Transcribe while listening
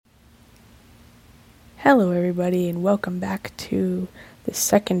Hello everybody, and welcome back to the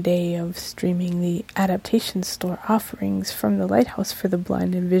second day of streaming the Adaptation Store offerings from the Lighthouse for the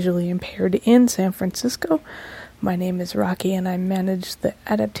Blind and Visually Impaired in San Francisco. My name is Rocky and I manage the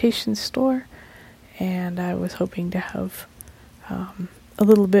Adaptation Store, and I was hoping to have a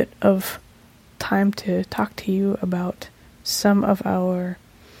little bit of time to talk to you about some of our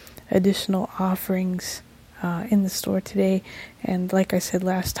additional offerings in the store today. And like I said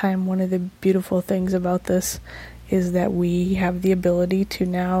last time, one of the beautiful things about this is that we have the ability to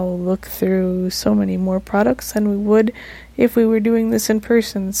now look through so many more products than we would if we were doing this in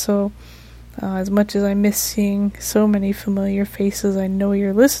person. So as much as I miss seeing so many familiar faces, I know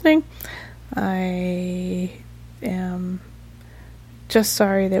you're listening. I am just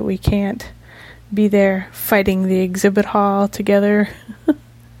sorry that we can't be there fighting the exhibit hall together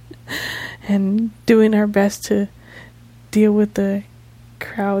and doing our best to deal with the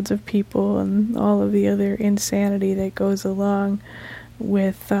crowds of people and all of the other insanity that goes along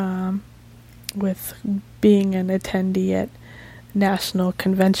with being an attendee at national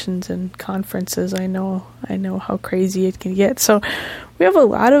conventions and conferences. I know how crazy it can get. So we have a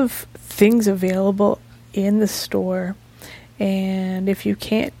lot of things available in the store, and if you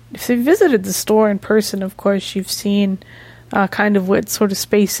visited the store in person, of course you've seen kind of what sort of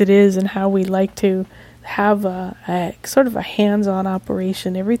space it is and how we like to have a sort of a hands-on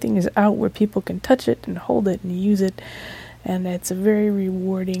operation. Everything is out where people can touch it and hold it and use it, and it's very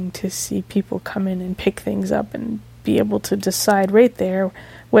rewarding to see people come in and pick things up and be able to decide right there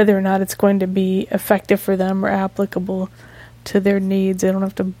whether or not it's going to be effective for them or applicable to their needs. They don't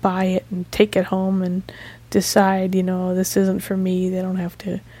have to buy it and take it home and decide, this isn't for me. They don't have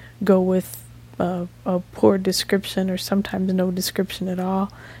to go with a poor description or sometimes no description at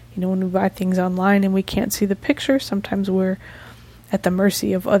all. When we buy things online and we can't see the picture, sometimes we're at the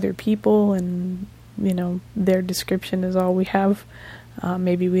mercy of other people and, their description is all we have.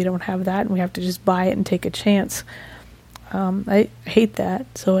 Maybe we don't have that and we have to just buy it and take a chance. I hate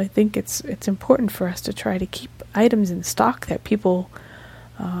that. So I think it's important for us to try to keep items in stock that people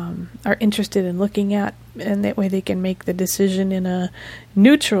are interested in looking at, and that way they can make the decision in a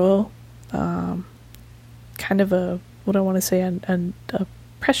neutral kind of a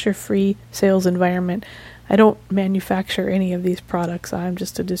pressure-free sales environment. I don't manufacture any of these products. I'm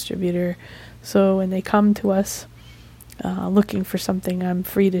just a distributor. So when they come to us looking for something, I'm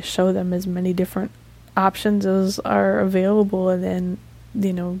free to show them as many different options as are available, and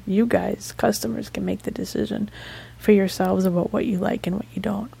then you guys, customers, can make the decision for yourselves about what you like and what you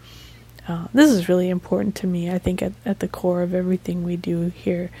don't. This is really important to me. I think at the core of everything we do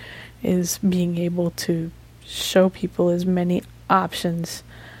here is being able to show people as many options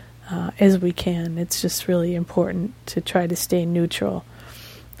as we can. It's just really important to try to stay neutral.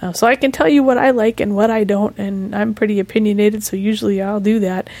 So I can tell you what I like and what I don't, and I'm pretty opinionated, so usually I'll do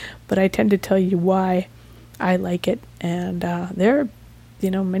that, but I tend to tell you why I like it. And there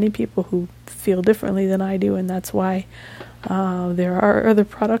are many people who feel differently than I do, and that's why there are other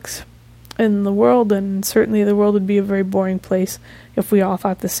products in the world, and certainly the world would be a very boring place if we all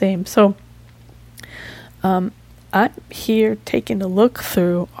thought the same. So I'm here taking a look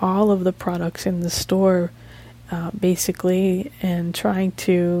through all of the products in the store, basically, and trying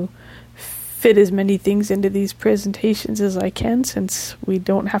to fit as many things into these presentations as I can, since we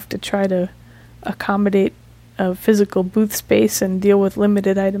don't have to try to accommodate a physical booth space and deal with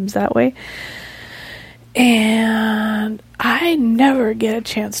limited items that way. And I never get a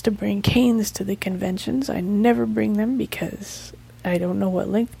chance to bring canes to the conventions. I never bring them because I don't know what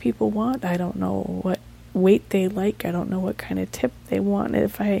length people want. I don't know what weight they like. I don't know what kind of tip they want.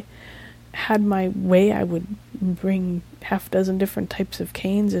 If I had my way, I would bring half a dozen different types of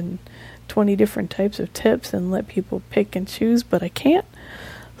canes and 20 different types of tips and let people pick and choose, but I can't.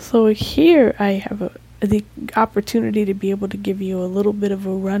 So here I have the opportunity to be able to give you a little bit of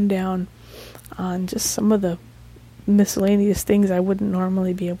a rundown on just some of the miscellaneous things I wouldn't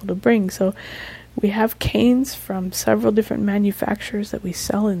normally be able to bring. So we have canes from several different manufacturers that we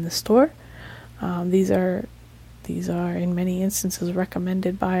sell in the store. These are in many instances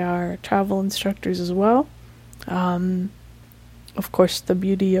recommended by our travel instructors as well. Of course, the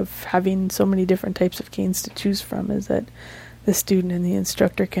beauty of having so many different types of canes to choose from is that the student and the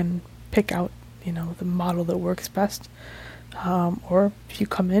instructor can pick out, the model that works best. Or if you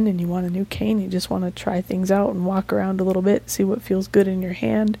come in and you want a new cane, you just want to try things out and walk around a little bit, see what feels good in your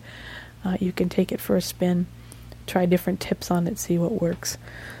hand, you can take it for a spin, try different tips on it, see what works.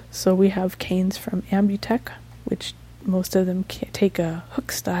 So we have canes from Ambutech, which most of them take a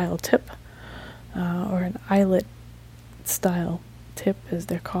hook style tip, or an eyelet style tip as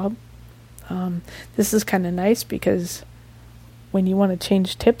they're called. This is kind of nice because when you want to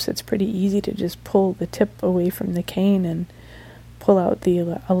change tips, it's pretty easy to just pull the tip away from the cane and pull out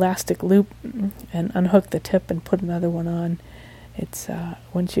the elastic loop and unhook the tip and put another one on. It's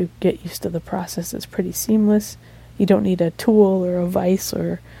once you get used to the process, it's pretty seamless. You don't need a tool or a vise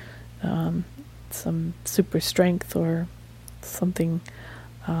or some super strength or something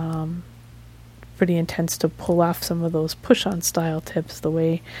pretty intense to pull off some of those push-on style tips the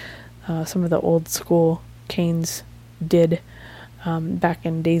way some of the old school canes did back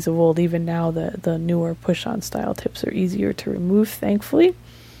in days of old. Even now, the newer push-on style tips are easier to remove, thankfully.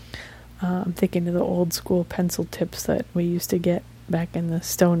 I'm thinking of the old school pencil tips that we used to get back in the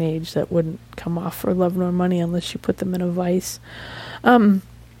Stone Age that wouldn't come off for love nor money unless you put them in a vise.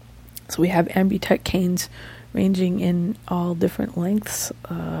 So we have Ambitech canes ranging in all different lengths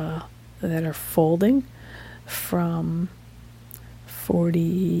that are folding from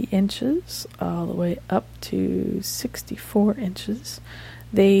 40 inches all the way up to 64 inches.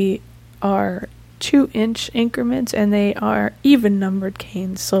 They are 2-inch increments and they are even numbered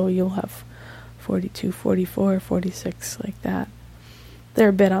canes, so you'll have 42, 44, 46, like that. They're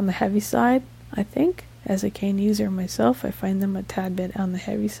a bit on the heavy side, I think. As a cane user myself, I find them a tad bit on the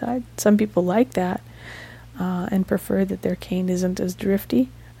heavy side. Some people like that and prefer that their cane isn't as drifty.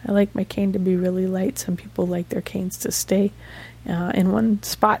 I like my cane to be really light. Some people like their canes to stay in one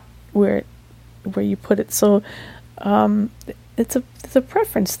spot where you put it. So it's a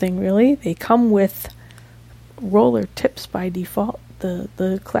preference thing, really. They come with roller tips by default.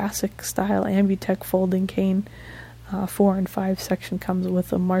 The classic style Ambitech folding cane 4 and 5 section comes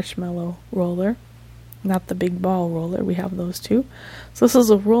with a marshmallow roller, not the big ball roller. We have those too. So this is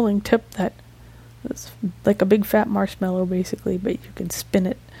a rolling tip that is like a big fat marshmallow basically, but you can spin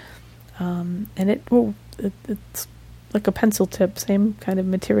it. And it's like a pencil tip, same kind of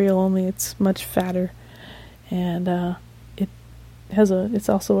material, only it's much fatter. And it's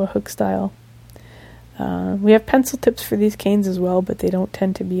also a hook style. We have pencil tips for these canes as well, but they don't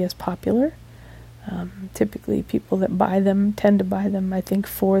tend to be as popular. Typically people that buy them tend to buy them, I think,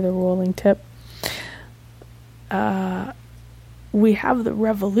 for the rolling tip. We have the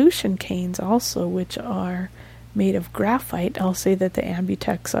Revolution canes also, which are made of graphite. I'll say that the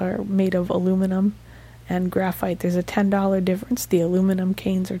Ambitechs are made of aluminum and graphite. There's a $10 difference. The aluminum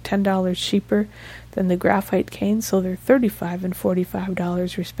canes are $10 cheaper than the graphite canes, so they're $35 and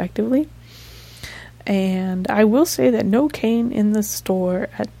 $45 respectively. And I will say that no cane in the store,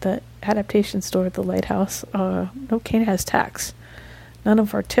 at the adaptation store at the Lighthouse, no cane has tax. None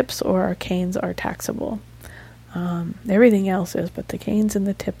of our tips or our canes are taxable. Everything else is, but the canes and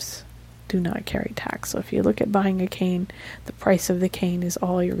the tips do not carry tax. So if you look at buying a cane, the price of the cane is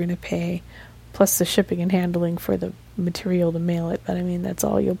all you're going to pay, plus the shipping and handling for the material to mail it. But I mean, that's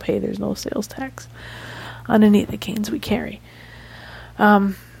all you'll pay. There's no sales tax on any of the canes we carry.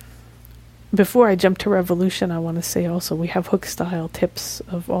 Before I jump to Revolution, I want to say also we have hook style tips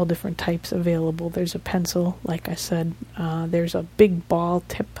of all different types available. There's a pencil, like I said. There's a big ball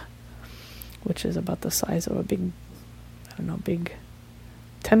tip, which is about the size of a big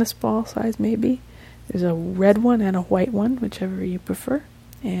tennis ball size maybe. There's a red one and a white one, whichever you prefer.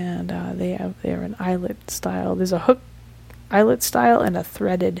 And they're an eyelet style. There's a hook eyelet style and a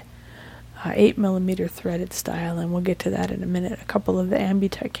threaded 8mm threaded style, and we'll get to that in a minute. A couple of the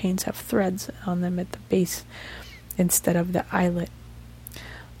Ambitech canes have threads on them at the base instead of the eyelet.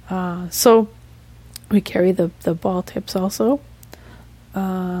 So we carry the ball tips also.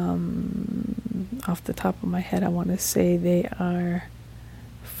 Off the top of my head, I want to say they are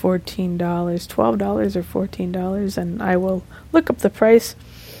 $14, $12 or $14, and I will look up the price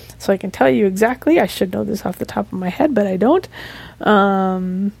so I can tell you exactly. I should know this off the top of my head, but I don't.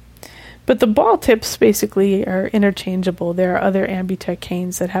 But the ball tips basically are interchangeable. There are other Ambitech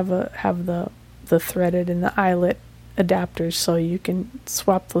canes that have the threaded and the eyelet adapters, so you can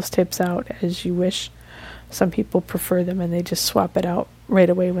swap those tips out as you wish. Some people prefer them and they just swap it out right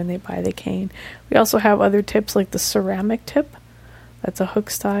away when they buy the cane. We also have other tips like the ceramic tip. That's a hook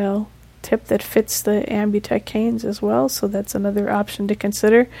style tip that fits the Ambitech canes as well, so that's another option to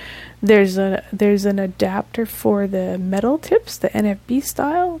consider. There's an adapter for the metal tips, the NFB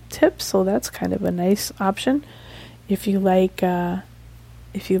style tips, so that's kind of a nice option if you like the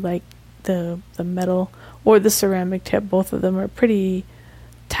metal or the ceramic tip. Both of them are pretty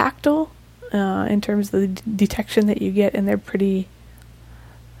tactile in terms of the detection that you get, and they're pretty,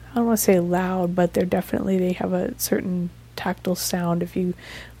 I don't want to say loud, but they have a certain tactile sound. If you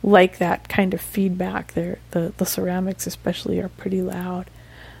like that kind of feedback, the ceramics especially are pretty loud,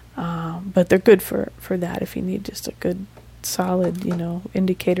 but they're good for that if you need just a good solid,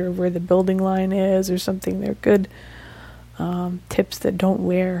 indicator of where the building line is or something. They're good tips that don't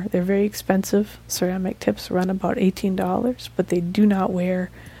wear. They're very expensive. Ceramic tips run about $18, but they do not wear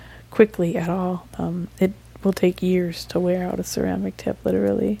quickly at all. It will take years to wear out a ceramic tip,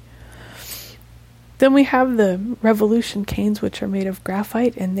 literally. Then we have the Revolution canes, which are made of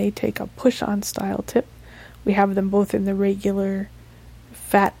graphite, and they take a push-on style tip. We have them both in the regular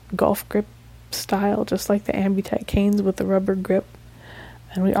fat golf grip style, just like the Ambitech canes with the rubber grip.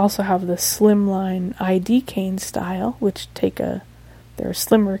 And we also have the Slimline ID cane style, which they're a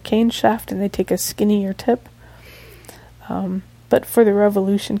slimmer cane shaft and they take a skinnier tip. But for the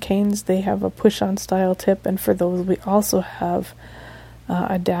Revolution canes, they have a push-on style tip, and for those we also have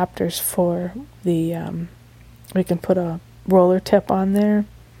adapters for we can put a roller tip on there.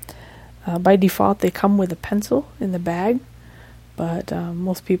 By default, they come with a pencil in the bag, but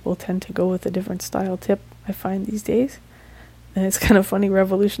most people tend to go with a different style tip, I find, these days. And it's kind of funny,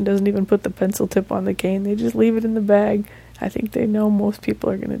 Revolution doesn't even put the pencil tip on the cane. They just leave it in the bag. I think they know most people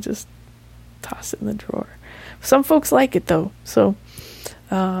are going to just toss it in the drawer. Some folks like it, though. So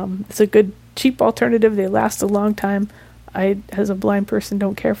it's a good, cheap alternative. They last a long time. I, as a blind person,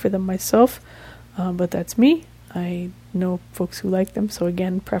 don't care for them myself, but that's me. I know folks who like them. So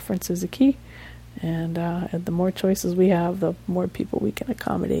again, preference is the key. And the more choices we have, the more people we can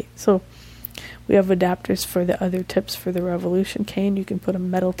accommodate. So we have adapters for the other tips for the Revolution cane. You can put a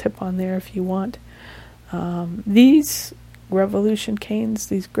metal tip on there if you want. These Revolution canes,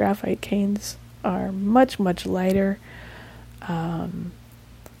 these graphite canes, are much, much lighter.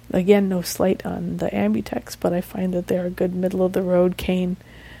 Again, no slight on the Ambitechs, but I find that they're a good middle-of-the-road cane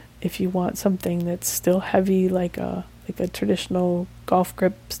if you want something that's still heavy, like a traditional golf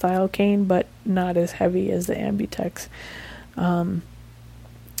grip style cane, but not as heavy as the Ambitechs.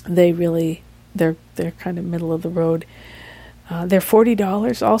 They're kind of middle of the road. They're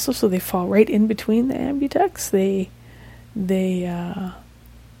 $40 also, so they fall right in between the Ambitechs. They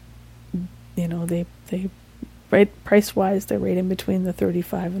right price wise, they're right in between the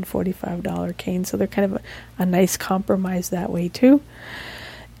 $35 and $45 cane. So they're kind of a nice compromise that way too.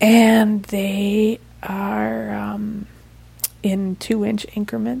 And they are in 2-inch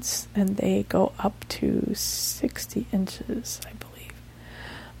increments, and they go up to 60 inches, I believe.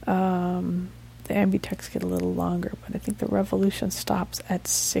 The Ambitechs get a little longer, but I think the Revolution stops at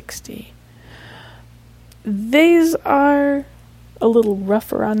 60. These are a little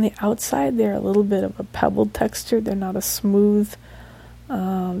rougher on the outside. They're a little bit of a pebbled texture. They're not a smooth.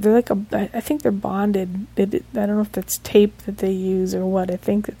 They're like I think they're bonded. I don't know if that's tape that they use or what. I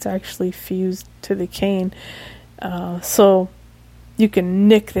think it's actually fused to the cane. So you can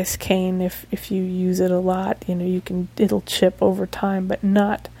nick this cane if you use it a lot. It'll chip over time, but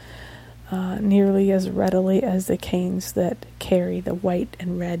not nearly as readily as the canes that carry the white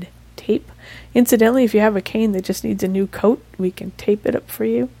and red tape. Incidentally, if you have a cane that just needs a new coat, we can tape it up for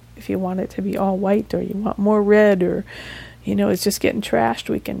you. If you want it to be all white, or you want more red, or it's just getting trashed,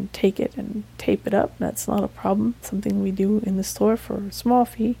 we can take it and tape it up. That's not a problem. Something we do in the store for a small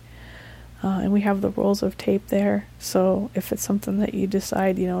fee. And we have the rolls of tape there. So if it's something that you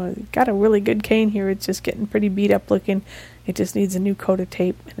decide, got a really good cane here, it's just getting pretty beat up looking, it just needs a new coat of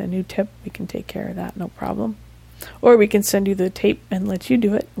tape and a new tip, we can take care of that, no problem. Or we can send you the tape and let you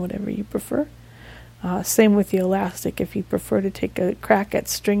do it, whatever you prefer. Same with the elastic. If you prefer to take a crack at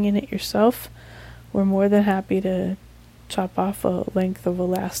stringing it yourself, we're more than happy to chop off a length of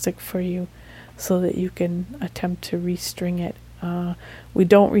elastic for you so that you can attempt to restring it. We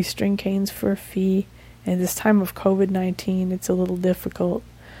don't restring canes for a fee. In this time of COVID-19, it's a little difficult,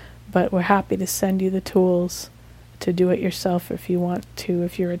 but we're happy to send you the tools to do it yourself if you want to.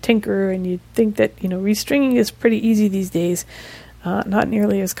 If you're a tinkerer and you think that, restringing is pretty easy these days, not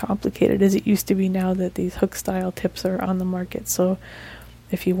nearly as complicated as it used to be now that these hook-style tips are on the market. So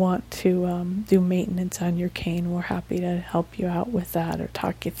if you want to do maintenance on your cane, we're happy to help you out with that, or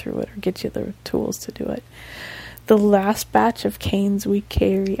talk you through it, or get you the tools to do it. The last batch of canes we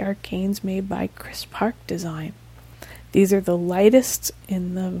carry are canes made by Chris Park Design. These are the lightest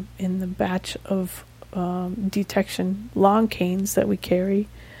in the batch of detection long canes that we carry,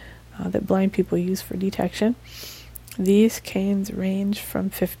 that blind people use for detection. These canes range from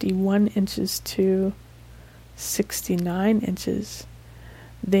 51 inches to 69 inches.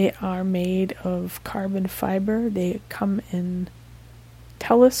 They are made of carbon fiber. They come in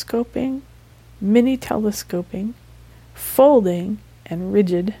telescoping, mini telescoping, folding, and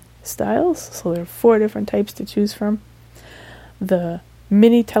rigid styles. So there are 4 different types to choose from. The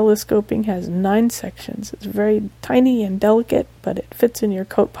mini telescoping has 9 sections. It's very tiny and delicate, but it fits in your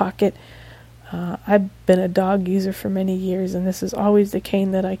coat pocket. I've been a dog user for many years, and this is always the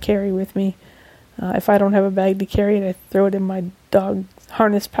cane that I carry with me. If I don't have a bag to carry it, I throw it in my dog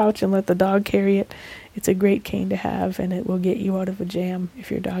harness pouch and let the dog carry it. It's a great cane to have, and it will get you out of a jam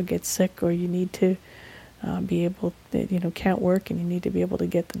if your dog gets sick or you need to be able to, can't work and you need to be able to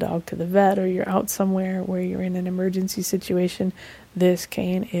get the dog to the vet, or you're out somewhere where you're in an emergency situation. This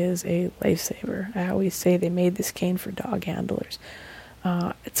cane is a lifesaver. I always say they made this cane for dog handlers.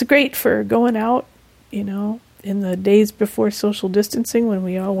 It's great for going out, in the days before social distancing when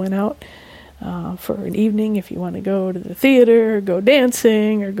we all went out for an evening. If you want to go to the theater, or go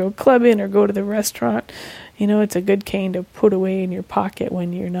dancing, or go clubbing, or go to the restaurant, it's a good cane to put away in your pocket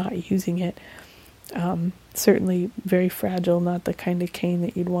when you're not using it. Certainly very fragile, not the kind of cane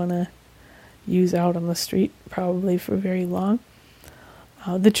that you'd want to use out on the street probably for very long.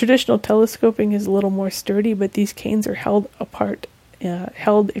 The traditional telescoping is a little more sturdy, but these canes are held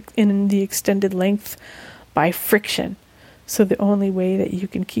in the extended length by friction. So the only way that you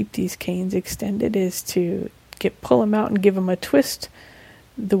can keep these canes extended is to pull them out and give them a twist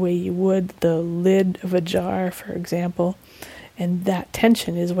the way you would the lid of a jar, for example. And that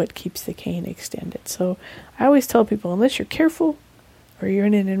tension is what keeps the cane extended. So I always tell people, unless you're careful or you're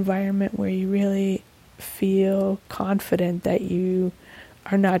in an environment where you really feel confident that you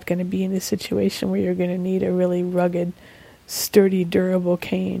are not going to be in a situation where you're going to need a really rugged, sturdy, durable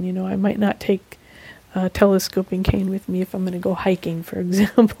cane. I might not take a telescoping cane with me if I'm going to go hiking, for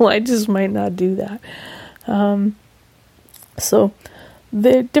example. I just might not do that. So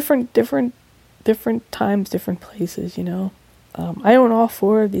they're different times, different places, I own all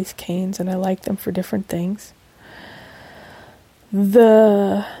 4 of these canes, and I like them for different things.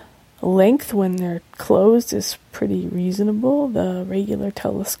 The length when they're closed is pretty reasonable. The regular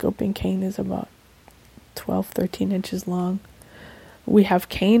telescoping cane is about 12, 13 inches long. We have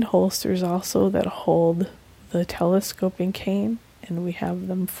cane holsters also that hold the telescoping cane, and we have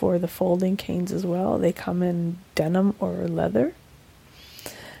them for the folding canes as well. They come in denim or leather,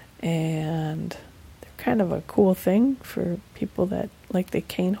 and kind of a cool thing for people that like the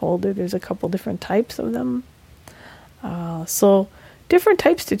cane holder. There's a couple different types of them. So different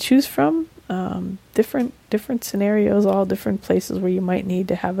types to choose from, different scenarios, all different places where you might need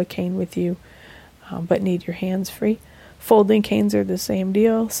to have a cane with you, but need your hands free. Folding canes are the same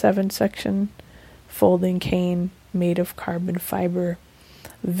deal. 7-section folding cane made of carbon fiber.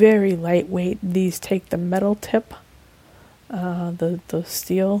 Very lightweight. These take the metal tip, the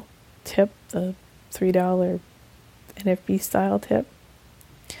steel tip, the $3 NFB style tip.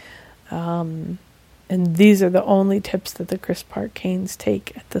 And these are the only tips that the Chris Park canes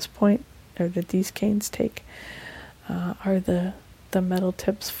take at this point, or that these canes take, are the metal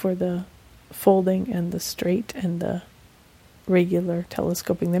tips for the folding and the straight and the regular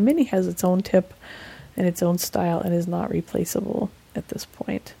telescoping. The Mini has its own tip and its own style and is not replaceable at this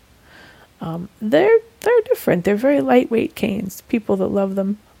point. They're different. They're very lightweight canes. People that love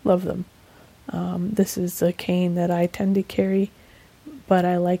them, love them. This is a cane that I tend to carry, but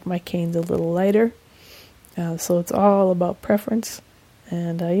I like my canes a little lighter. So it's all about preference.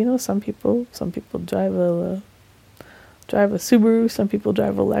 And some people drive a Subaru, some people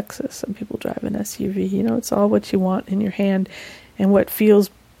drive a Lexus, some people drive an SUV. It's all what you want in your hand and what feels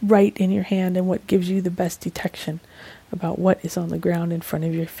right in your hand and what gives you the best detection about what is on the ground in front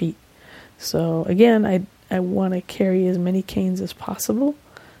of your feet. So again, I want to carry as many canes as possible,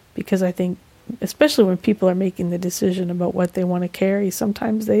 because I think, especially when people are making the decision about what they want to carry,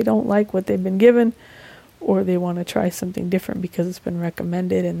 sometimes they don't like what they've been given, or they want to try something different because it's been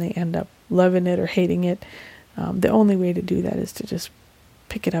recommended and they end up loving it or hating it. The only way to do that is to just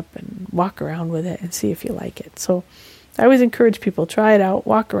pick it up and walk around with it and see if you like it. So I always encourage people, try it out,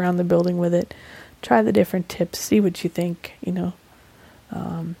 walk around the building with it, try the different tips, see what you think,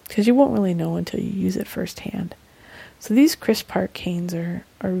 because you won't really know until you use it firsthand. So these Chris Park canes are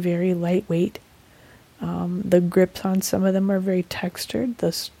very lightweight. The grips on some of them are very textured.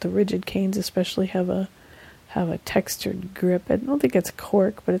 The rigid canes especially have a textured grip. I don't think it's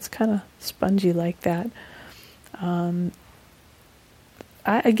cork, but it's kind of spongy like that. I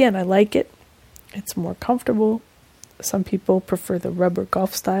like it. It's more comfortable. Some people prefer the rubber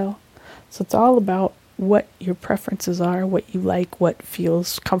golf style. So it's all about what your preferences are, what you like, what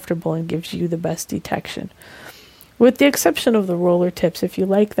feels comfortable and gives you the best detection. With the exception of the roller tips, if you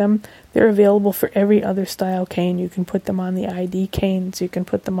like them, they're available for every other style cane. You can put them on the ID canes, you can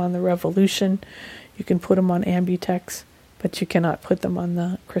put them on the Revolution, you can put them on Ambutex, but you cannot put them on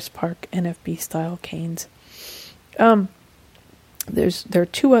the Chris Park NFB style canes. There are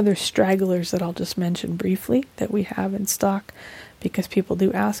 2 other stragglers that I'll just mention briefly that we have in stock. because people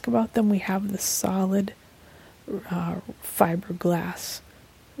do ask about them, we have the solid fiberglass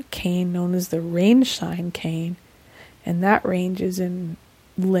cane known as the Rainshine cane, and that ranges in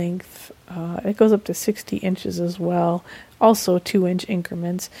length. It goes up to 60 inches as well, also 2-inch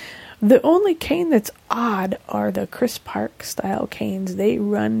increments. The only cane that's odd are the Chris Park style canes. They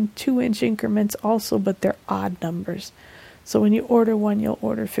run 2-inch increments also, but they're odd numbers. So when you order one, you'll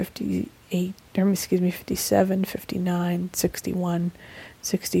order 57, 59, 61,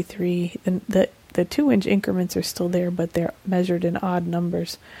 63. The 2-inch increments are still there, but they're measured in odd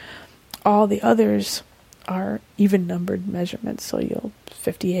numbers. All the others are even numbered measurements, so you'll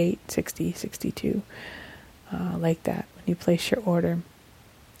 58, 60, 62, like that when you place your order.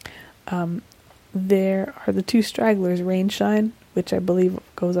 There are the 2 stragglers, Rainshine, which I believe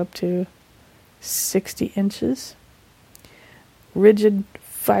goes up to 60 inches. Rigid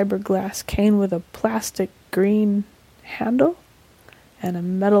fiberglass cane with a plastic green handle and a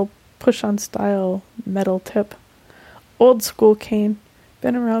metal push-on style metal tip. Old school cane,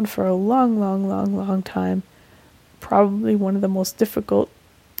 been around for a long time. Probably one of the most difficult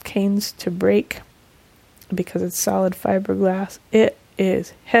canes to break because it's solid fiberglass. It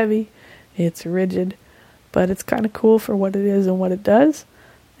is heavy, it's rigid, but it's kind of cool for what it is and what it does,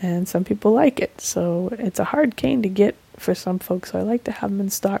 and some people like it. So it's a hard cane to get for some folks, so I like to have them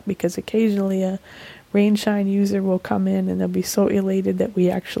in stock because occasionally a Rainshine user will come in and they'll be so elated that we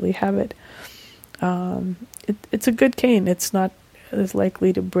actually have it. It's a good cane. It's not as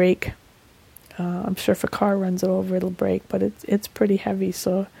likely to break. I'm sure if a car runs it over, it'll break, but it's pretty heavy,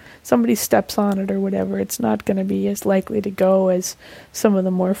 so somebody steps on it or whatever, it's not going to be as likely to go as some of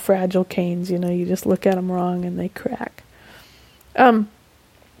the more fragile canes. You just look at them wrong and they crack. The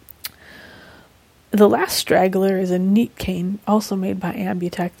last straggler is a neat cane, also made by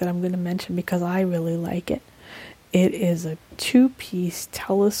Ambutech, that I'm going to mention because I really like it. It is a 2-piece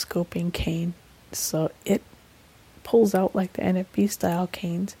telescoping cane, so it pulls out like the NFB style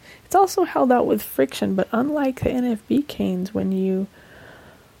canes. It's also held out with friction, but unlike the NFB canes, when you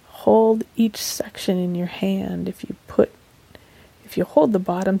hold each section in your hand, if you hold the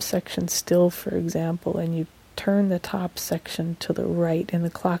bottom section still, for example, and you turn the top section to the right in the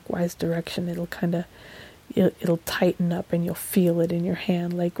clockwise direction, it'll tighten up and you'll feel it in your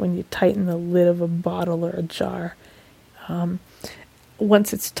hand, like when you tighten the lid of a bottle or a jar.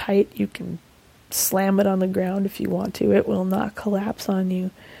 Once it's tight, you can slam it on the ground if you want to. It will not collapse on you.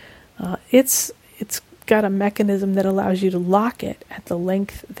 It's got a mechanism that allows you to lock it at the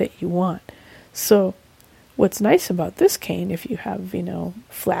length that you want. So what's nice about this cane, if you have,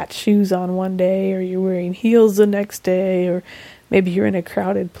 flat shoes on one day, or you're wearing heels the next day, or maybe you're in a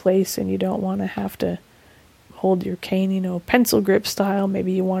crowded place and you don't want to have to hold your cane, pencil grip style.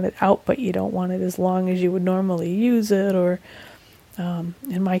 Maybe you want it out, but you don't want it as long as you would normally use it. Or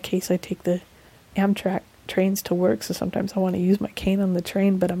in my case, I take the Amtrak trains to work, so sometimes I want to use my cane on the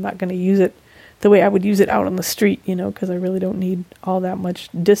train, but I'm not going to use it the way I would use it out on the street, because I really don't need all that much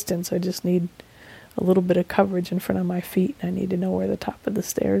distance. I just need a little bit of coverage in front of my feet, and I need to know where the top of the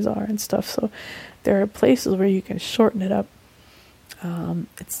stairs are and stuff. So there are places where you can shorten it up.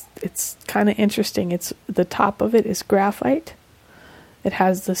 It's kind of interesting. The top of it is graphite. It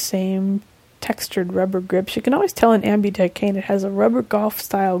has the same textured rubber grips. You can always tell an Ambutech cane, it has a rubber golf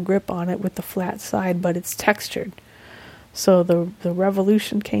style grip on it with the flat side, but it's textured. So the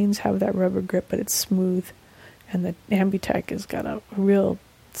Revolution canes have that rubber grip, but it's smooth, and the Ambutech has got a real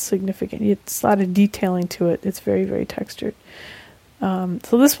significant, it's a lot of detailing to it. It's very, very textured. So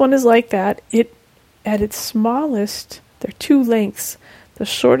this one is like that. At its smallest, there are 2 lengths. The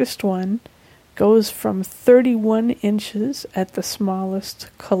shortest one goes from 31 inches at the smallest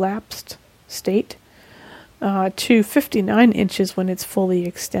collapsed state to 59 inches when it's fully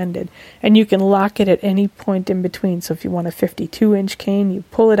extended. And you can lock it at any point in between. So if you want a 52-inch cane, you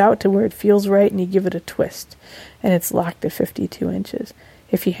pull it out to where it feels right and you give it a twist, and it's locked at 52 inches.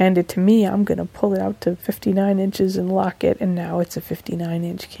 If you hand it to me, I'm going to pull it out to 59 inches and lock it, and now it's a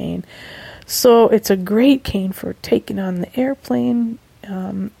 59-inch cane. So it's a great cane for taking on the airplane.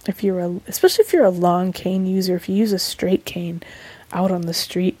 Especially if you're a long cane user, if you use a straight cane out on the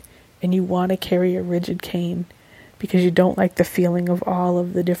street and you want to carry a rigid cane because you don't like the feeling of all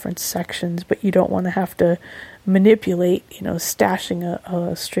of the different sections, but you don't want to have to manipulate, stashing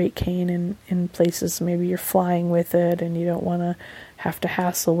a straight cane in places. Maybe you're flying with it and you don't want to have to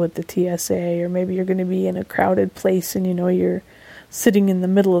hassle with the TSA, or maybe you're going to be in a crowded place and you're sitting in the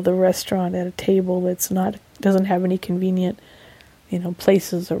middle of the restaurant at a table doesn't have any convenient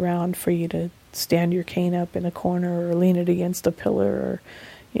places around for you to stand your cane up in a corner or lean it against a pillar,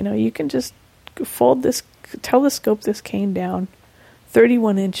 or you can just telescope this cane down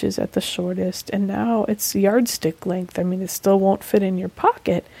 31 inches at the shortest, and now it's yardstick length. I mean, it still won't fit in your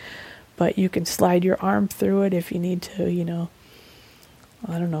pocket, but you can slide your arm through it if you need to,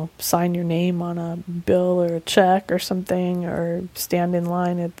 I don't know, sign your name on a bill or a check or something, or stand in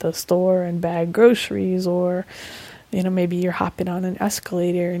line at the store and bag groceries, or, maybe you're hopping on an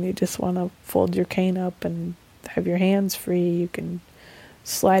escalator and you just want to fold your cane up and have your hands free. You can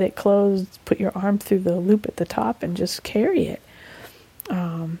slide it closed, put your arm through the loop at the top and just carry it.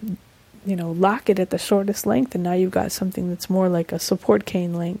 Lock it at the shortest length, and now you've got something that's more like a support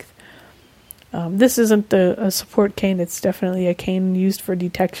cane length. This isn't a support cane. It's definitely a cane used for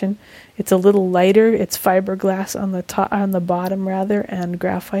detection. It's a little lighter. It's fiberglass on the bottom rather, and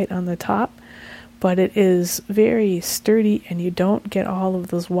graphite on the top. But it is very sturdy, and you don't get all of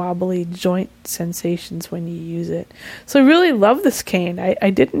those wobbly joint sensations when you use it. So I really love this cane.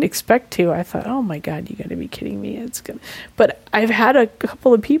 I didn't expect to. I thought, oh my God, you got to be kidding me. It's good. But I've had a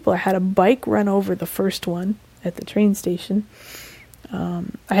couple of people. I had a bike run over the first one at the train station. I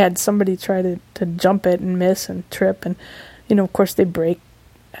had somebody try to jump it and miss and trip, and of course they break.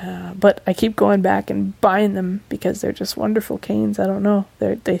 But I keep going back and buying them because they're just wonderful canes. I don't know,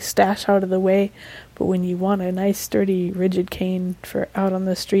 they stash out of the way, but when you want a nice sturdy rigid cane for out on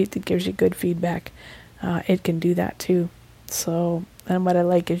the street that gives you good feedback, it can do that too. So, and what I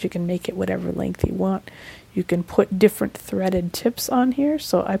like is you can make it whatever length you want. You can put different threaded tips on here.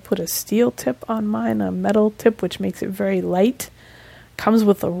 So I put a steel tip on mine, a metal tip, which makes it very light. Comes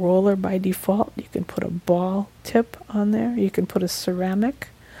with a roller by default. You can put a ball tip on there. You can put a ceramic.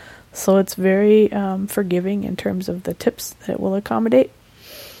 So it's very forgiving in terms of the tips that it will accommodate.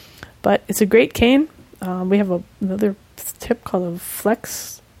 But it's a great cane. We have another tip called a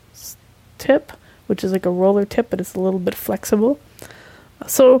flex tip, which is like a roller tip, but it's a little bit flexible.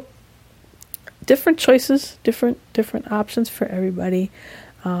 So different choices, different options for everybody.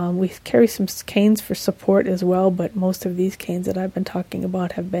 We carry some canes for support as well, but most of these canes that I've been talking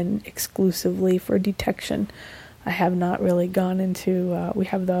about have been exclusively for detection. I have not really gone into, we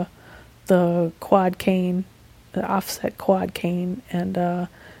have the quad cane, the offset quad cane, and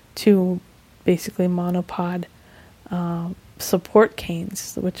two basically monopod support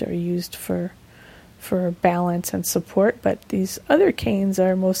canes, which are used for balance and support. But these other canes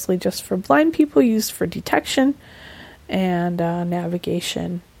are mostly just for blind people, used for detection and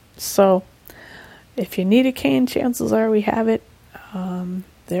navigation. So if you need a cane, chances are we have it.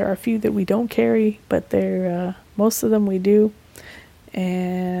 There are a few that we don't carry, but most of them we do.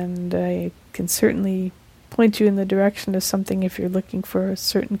 And I can certainly point you in the direction of something if you're looking for a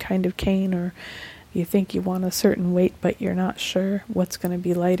certain kind of cane, or you think you want a certain weight but you're not sure what's going to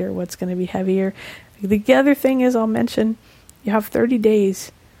be lighter, what's going to be heavier. The other thing is, I'll mention, you have 30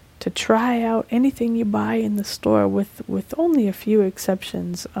 days to try out anything you buy in the store, with only a few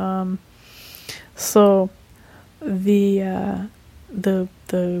exceptions. So the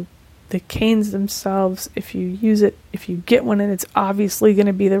canes themselves, if you use it, if you get one and it's obviously going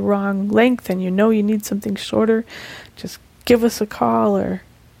to be the wrong length and you need something shorter, just give us a call or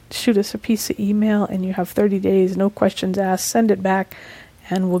shoot us a piece of email, and you have 30 days, no questions asked. Send it back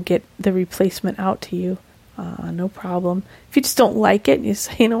and we'll get the replacement out to you. No problem. If you just don't like it and you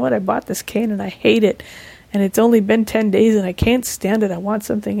say, you know what, I bought this cane and I hate it, and it's only been 10 days and I can't stand it, I want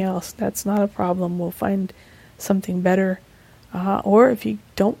something else, that's not a problem. We'll find something better. Or if you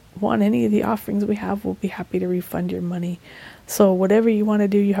don't want any of the offerings we have, we'll be happy to refund your money. So whatever you want to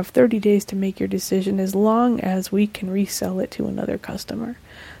do, you have 30 days to make your decision, as long as we can resell it to another customer.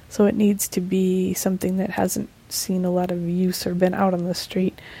 So it needs to be something that hasn't seen a lot of use or been out on the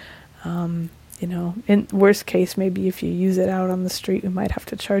street. In worst case, maybe if you use it out on the street, we might have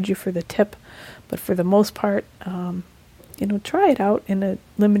to charge you for the tip. But for the most part, try it out in a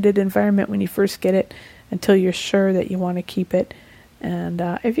limited environment when you first get it, until you're sure that you want to keep it. And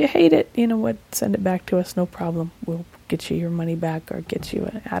if you hate it, send it back to us, no problem. We'll get you your money back or get you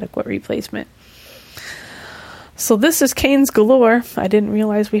an adequate replacement. So this is Canes Galore. I didn't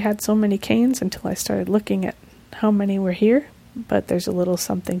realize we had so many canes until I started looking at how many were here. But there's a little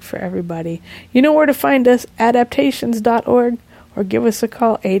something for everybody. You know where to find us, adaptations.org, or give us a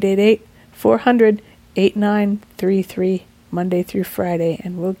call, 888-400-8933, Monday through Friday,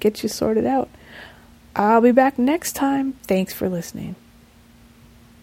 and we'll get you sorted out. I'll be back next time. Thanks for listening.